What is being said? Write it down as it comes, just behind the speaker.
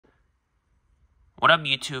What up,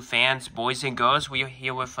 YouTube fans, boys and girls? We are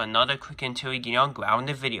here with another Quick and Tilly getting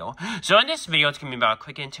ungrounded video. So in this video, it's going to be about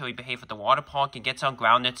Quick and Tilly behave at the water park and gets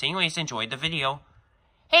ungrounded. So anyways, enjoy the video.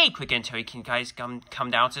 Hey, Quick and Tilly, can you guys come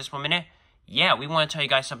down to this for a minute? Yeah, we want to tell you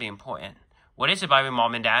guys something important. What is it, by the way,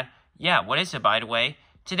 Mom and Dad? Yeah, what is it, by the way?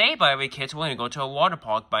 Today, by the way, kids, we're going to go to a water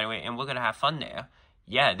park, by the way, and we're going to have fun there.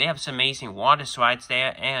 Yeah, they have some amazing water slides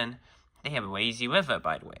there, and they have a lazy river,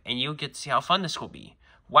 by the way. And you'll get to see how fun this will be.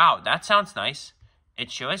 Wow, that sounds nice. It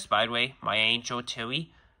sure is, by the way, my angel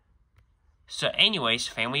Tilly. So anyways,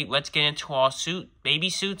 family, let's get into our baby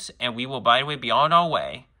suits, and we will, by the way, be on our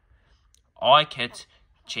way. Alright, kids,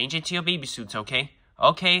 change into your baby suits, okay?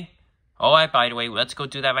 Okay. Alright, by the way, let's go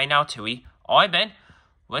do that right now, Tilly. Alright, Ben,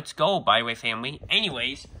 let's go, by the way, family.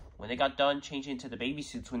 Anyways, when they got done changing into the baby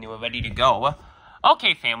suits when they were ready to go.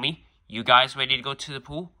 Okay, family, you guys ready to go to the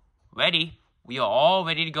pool? Ready? We are all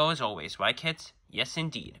ready to go as always, right, kids? Yes,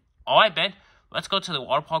 indeed. Alright, Ben. Let's go to the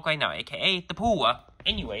water park right now, aka the pool.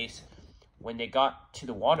 Anyways, when they got to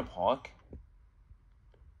the water park,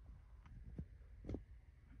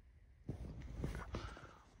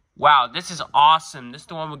 wow, this is awesome. This is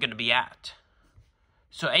the one we're going to be at.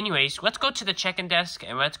 So anyways, let's go to the check-in desk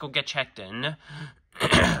and let's go get checked in.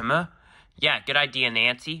 Yeah, good idea,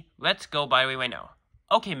 Nancy. Let's go, by the way, right now.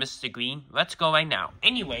 Okay, Mr. Green, let's go right now.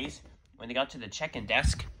 Anyways, when they got to the check-in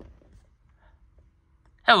desk,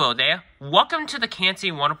 hello there. Welcome to the Kansas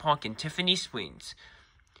City Water Park in Tiffany Springs.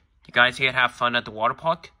 You guys here to have fun at the water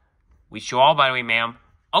park? We sure are, by the way, ma'am.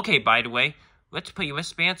 Okay, by the way, let's put your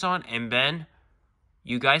wristbands on, and Ben,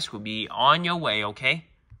 you guys will be on your way, okay?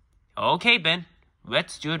 Okay, Ben,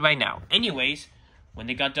 let's do it right now. Anyways, when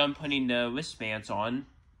they got done putting the wristbands on,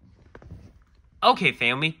 okay,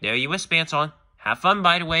 family, there are your wristbands on. Have fun,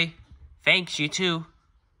 by the way. Thanks, you too.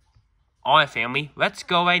 Alright, family, let's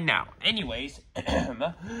go right now. Anyways,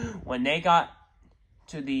 when they got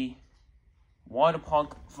to the water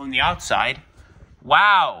park from the outside,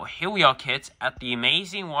 wow, here we are, kids, at the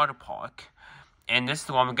amazing water park. And this is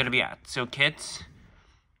the one we're going to be at. So, kids,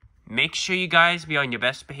 make sure you guys be on your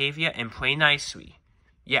best behavior and play nicely.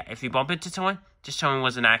 Yeah, if you bump into someone, just tell them it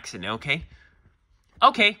was an accident, okay?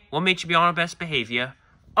 Okay, we'll make sure you be on our best behavior.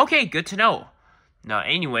 Okay, good to know. Now,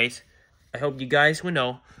 anyways, I hope you guys will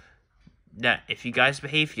know that if you guys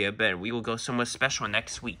behave here, Ben, we will go somewhere special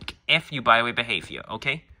next week. If you, by the way, behave here,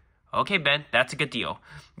 okay? Okay, Ben, that's a good deal.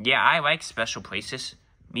 Yeah, I like special places.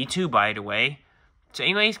 Me too, by the way. So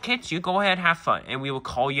anyways, kids, you go ahead and have fun. And we will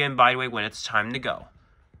call you in, by the way, when it's time to go.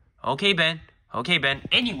 Okay, Ben. Okay, Ben.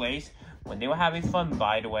 Anyways, when they were having fun,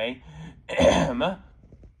 by the way,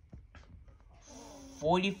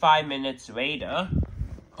 45 minutes later,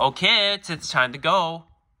 oh, kids, it's time to go.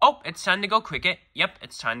 Oh, it's time to go, Cricket. Yep,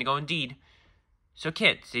 it's time to go indeed. So,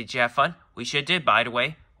 kids, did you have fun? We sure did, by the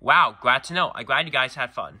way. Wow, glad to know. I'm glad you guys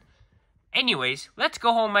had fun. Anyways, let's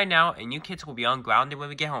go home right now, and you kids will be ungrounded when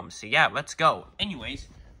we get home. So, yeah, let's go. Anyways,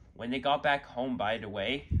 when they got back home, by the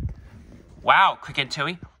way, wow, Cricket and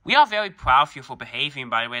Tilly, we are very proud of you for behaving,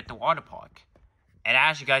 by the way, at the water park. And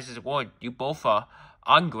as you guys' award, you both are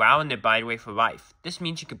ungrounded, by the way, for life. This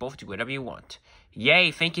means you can both do whatever you want. Yay,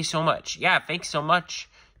 thank you so much. Yeah, thanks so much.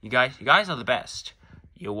 You guys are the best.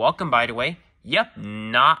 You're welcome, by the way. Yep,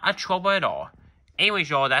 not a trouble at all. Anyways,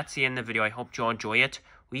 y'all, that's the end of the video. I hope you all enjoy it.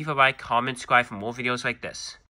 Leave a like, comment, subscribe for more videos like this.